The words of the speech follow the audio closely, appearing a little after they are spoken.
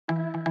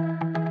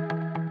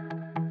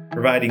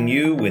providing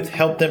you with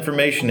health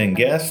information and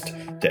guests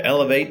to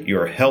elevate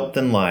your health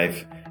and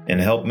life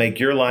and help make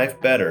your life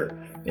better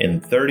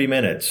in 30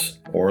 minutes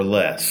or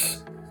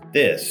less.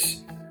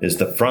 This is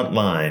the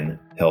Frontline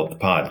Health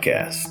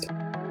Podcast.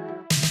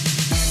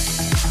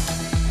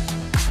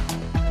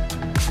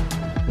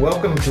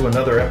 Welcome to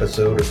another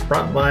episode of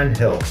Frontline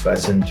Health by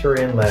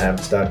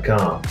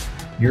CenturionLabs.com,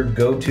 your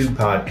go-to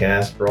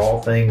podcast for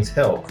all things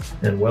health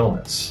and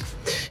wellness.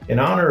 In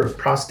honor of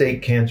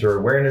Prostate Cancer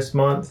Awareness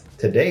Month,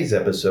 today's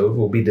episode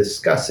will be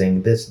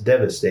discussing this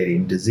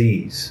devastating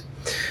disease.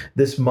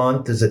 This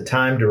month is a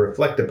time to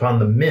reflect upon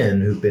the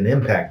men who've been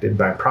impacted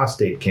by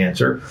prostate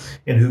cancer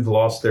and who've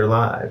lost their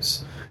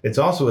lives. It's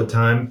also a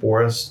time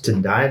for us to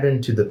dive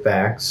into the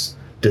facts,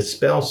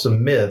 dispel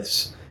some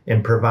myths,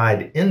 and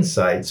provide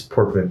insights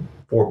for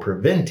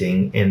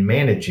preventing and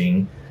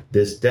managing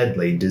this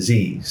deadly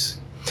disease.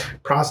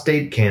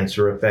 Prostate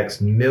cancer affects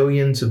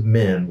millions of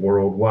men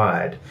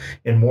worldwide,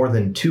 and more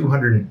than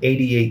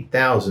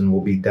 288,000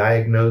 will be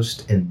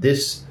diagnosed in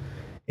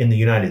the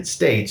United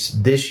States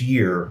this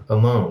year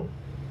alone.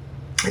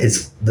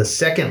 It's the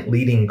second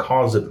leading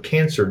cause of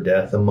cancer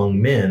death among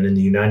men in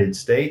the United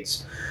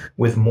States,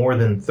 with more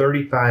than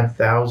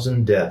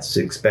 35,000 deaths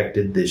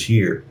expected this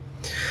year.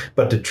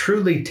 But to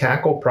truly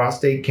tackle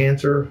prostate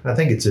cancer, I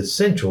think it's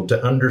essential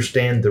to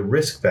understand the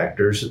risk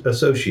factors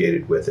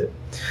associated with it.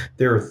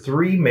 There are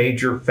three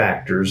major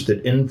factors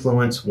that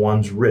influence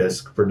one's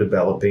risk for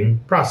developing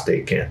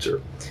prostate cancer: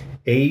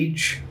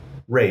 age,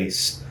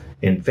 race,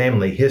 and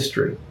family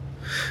history.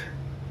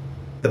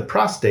 The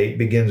prostate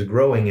begins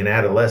growing in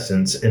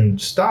adolescence and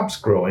stops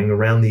growing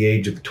around the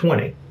age of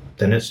 20.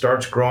 Then it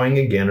starts growing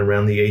again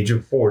around the age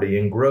of 40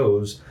 and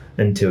grows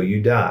until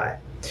you die,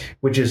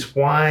 which is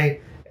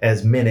why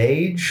as men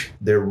age,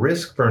 their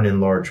risk for an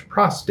enlarged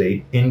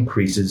prostate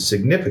increases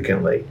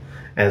significantly,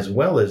 as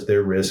well as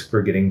their risk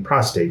for getting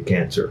prostate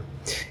cancer.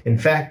 In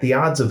fact, the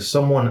odds of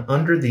someone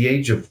under the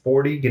age of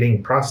 40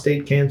 getting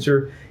prostate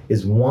cancer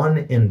is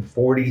 1 in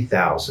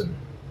 40,000.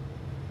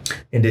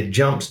 And it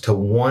jumps to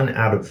 1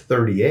 out of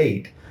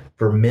 38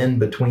 for men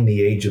between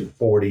the age of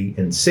 40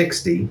 and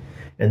 60.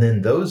 And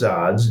then those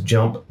odds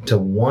jump to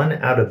 1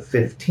 out of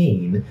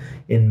 15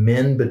 in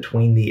men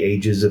between the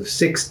ages of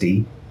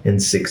 60 and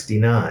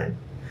 69.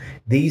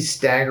 These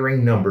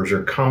staggering numbers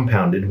are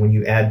compounded when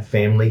you add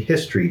family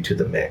history to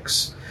the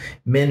mix.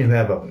 Men who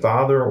have a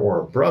father or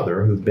a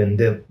brother who've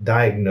been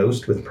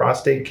diagnosed with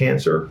prostate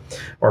cancer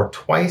are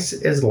twice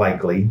as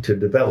likely to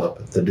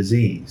develop the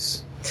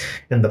disease.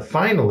 And the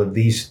final of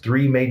these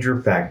three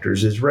major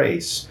factors is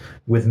race,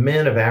 with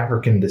men of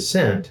African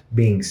descent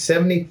being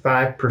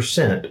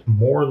 75%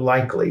 more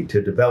likely to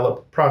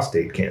develop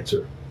prostate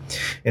cancer.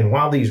 And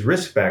while these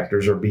risk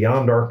factors are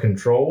beyond our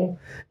control,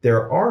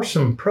 there are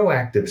some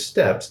proactive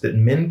steps that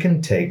men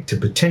can take to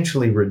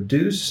potentially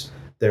reduce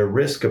their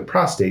risk of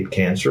prostate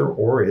cancer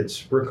or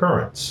its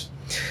recurrence.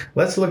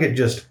 Let's look at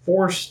just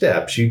 4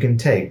 steps you can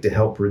take to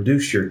help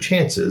reduce your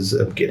chances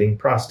of getting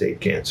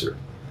prostate cancer.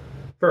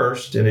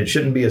 First, and it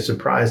shouldn't be a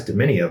surprise to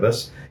many of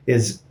us,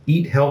 is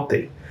eat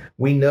healthy.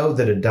 We know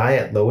that a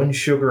diet low in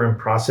sugar and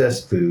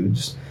processed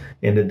foods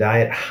and a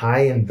diet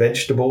high in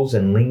vegetables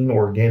and lean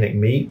organic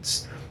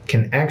meats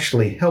can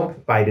actually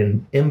help fight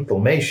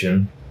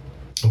inflammation,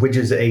 which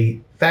is a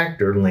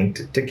factor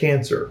linked to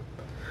cancer.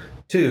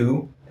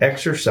 2,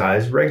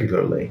 exercise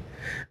regularly.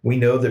 We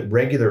know that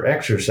regular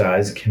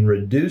exercise can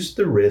reduce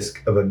the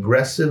risk of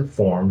aggressive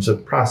forms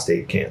of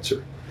prostate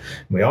cancer.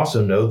 We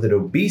also know that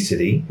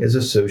obesity is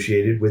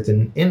associated with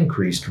an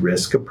increased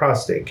risk of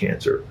prostate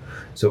cancer.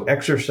 So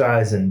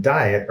exercise and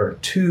diet are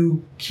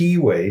 2 key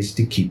ways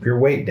to keep your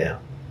weight down.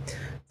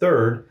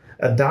 Third,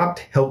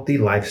 adopt healthy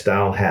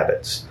lifestyle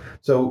habits.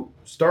 So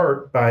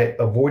start by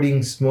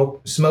avoiding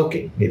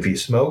smoking. If you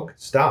smoke,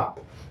 stop.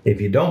 If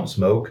you don't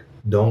smoke,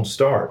 don't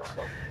start.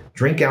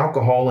 Drink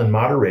alcohol in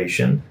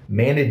moderation,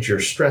 manage your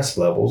stress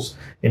levels,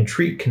 and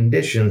treat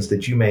conditions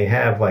that you may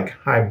have like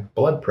high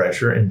blood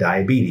pressure and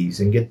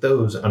diabetes, and get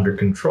those under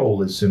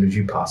control as soon as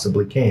you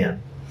possibly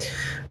can.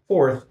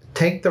 Fourth,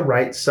 take the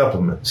right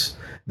supplements.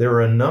 There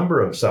are a number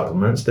of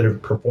supplements that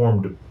have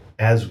performed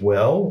as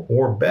well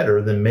or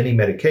better than many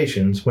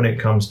medications when it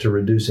comes to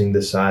reducing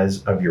the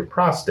size of your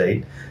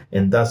prostate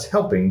and thus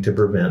helping to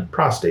prevent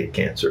prostate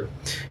cancer.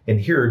 And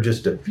here are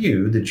just a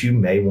few that you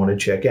may want to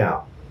check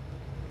out.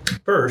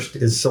 First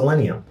is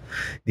selenium.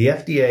 The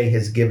FDA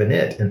has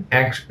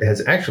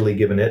actually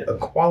given it a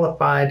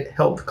qualified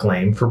health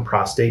claim for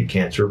prostate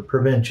cancer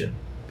prevention.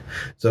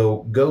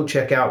 So go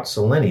check out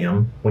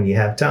selenium when you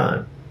have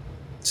time.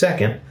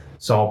 Second,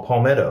 saw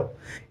palmetto.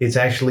 It's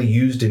actually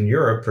used in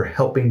Europe for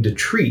helping to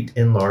treat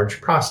enlarged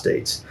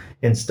prostates,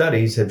 and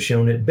studies have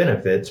shown it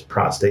benefits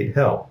prostate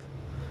health.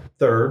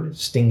 Third,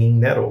 stinging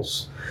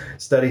nettles.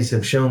 Studies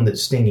have shown that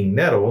stinging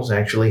nettles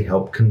actually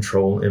help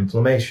control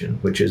inflammation,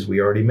 which, as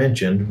we already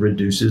mentioned,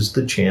 reduces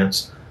the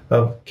chance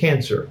of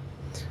cancer.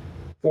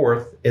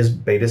 Fourth is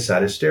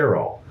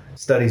beta-sitosterol.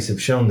 Studies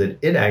have shown that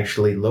it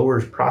actually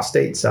lowers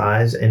prostate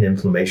size and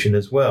inflammation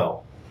as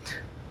well.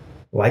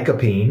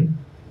 Lycopene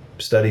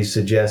Studies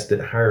suggest that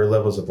higher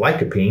levels of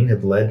lycopene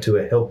have led to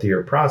a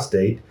healthier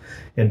prostate.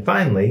 And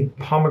finally,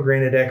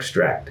 pomegranate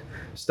extract.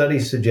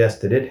 Studies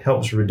suggest that it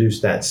helps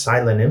reduce that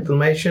silent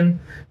inflammation,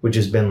 which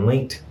has been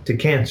linked to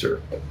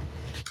cancer.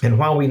 And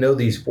while we know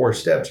these 4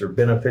 steps are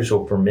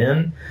beneficial for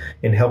men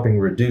in helping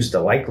reduce the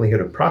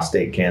likelihood of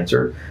prostate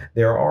cancer,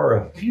 there are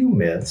a few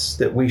myths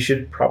that we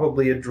should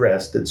probably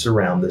address that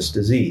surround this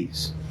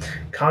disease.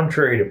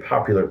 Contrary to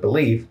popular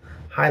belief,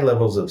 high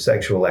levels of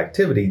sexual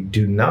activity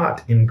do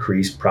not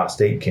increase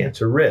prostate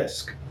cancer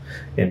risk.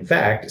 In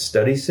fact,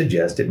 studies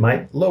suggest it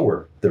might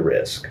lower the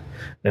risk.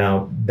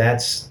 Now,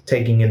 that's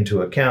taking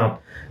into account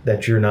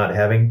that you're not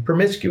having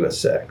promiscuous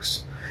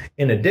sex.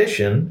 In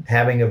addition,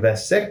 having a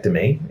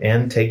vasectomy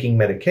and taking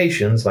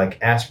medications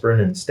like aspirin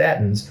and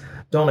statins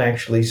don't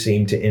actually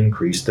seem to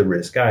increase the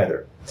risk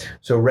either.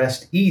 So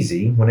rest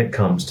easy when it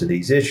comes to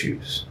these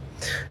issues.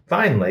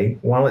 Finally,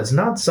 while it's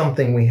not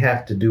something we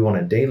have to do on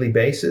a daily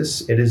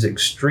basis, it is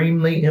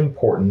extremely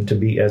important to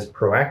be as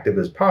proactive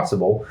as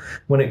possible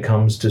when it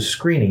comes to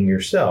screening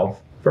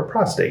yourself for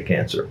prostate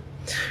cancer.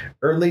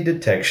 Early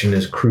detection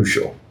is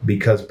crucial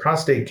because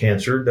prostate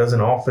cancer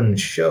doesn't often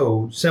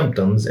show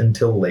symptoms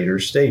until later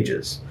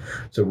stages.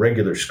 So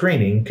regular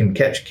screening can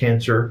catch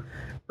cancer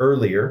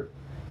earlier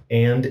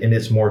and in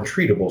its more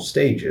treatable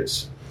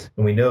stages.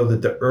 And we know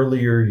that the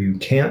earlier you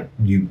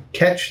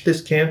catch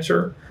this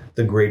cancer,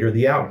 the greater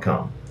the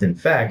outcome. In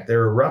fact,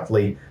 there are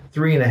roughly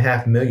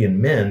 3.5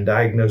 million men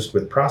diagnosed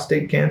with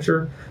prostate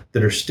cancer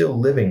that are still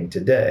living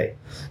today.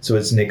 So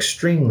it's an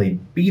extremely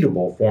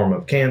beatable form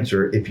of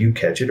cancer if you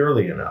catch it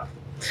early enough.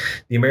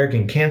 The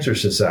American Cancer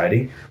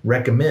Society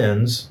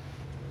recommends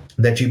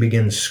that you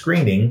begin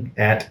screening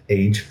at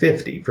age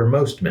 50 for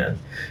most men,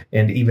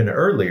 and even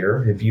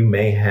earlier if you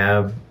may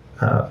have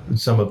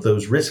some of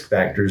those risk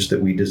factors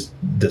that we just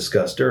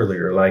discussed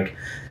earlier, like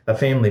a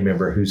family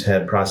member who's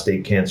had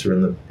prostate cancer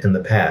in the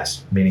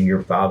past, meaning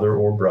your father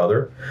or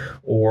brother,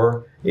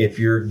 or if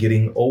you're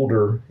getting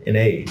older in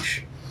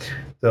age.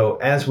 So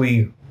as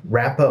we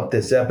wrap up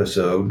this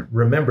episode,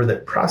 remember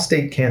that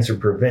prostate cancer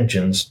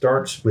prevention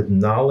starts with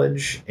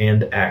knowledge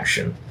and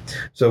action.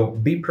 So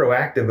be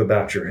proactive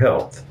about your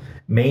health,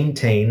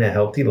 maintain a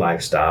healthy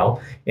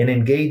lifestyle, and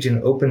engage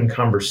in open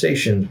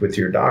conversations with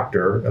your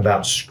doctor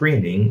about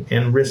screening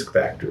and risk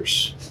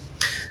factors.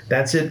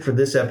 That's it for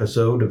this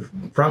episode of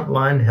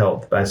Frontline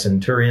Health by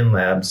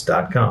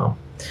CenturionLabs.com.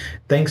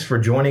 Thanks for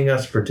joining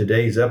us for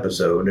today's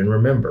episode, and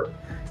remember,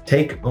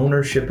 take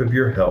ownership of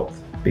your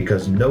health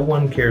because no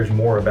one cares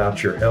more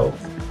about your health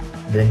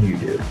than you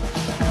do.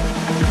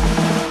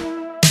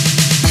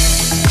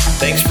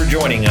 Thanks for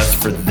joining us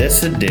for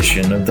this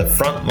edition of the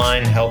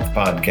Frontline Health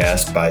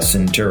Podcast by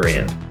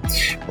Centurion,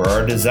 where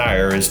our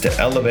desire is to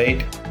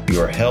elevate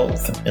your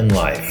health and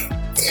life.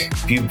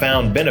 If you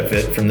found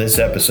benefit from this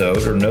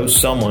episode or know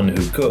someone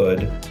who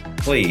could,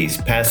 please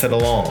pass it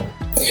along.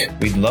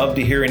 We'd love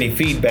to hear any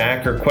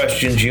feedback or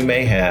questions you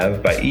may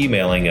have by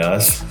emailing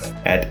us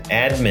at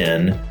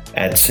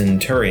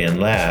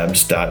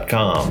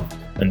admin@centurionlabs.com.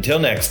 Until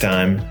next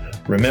time,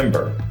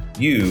 remember,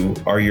 you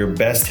are your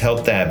best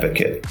health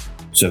advocate.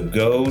 So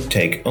go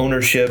take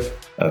ownership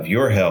of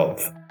your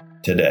health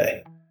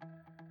today.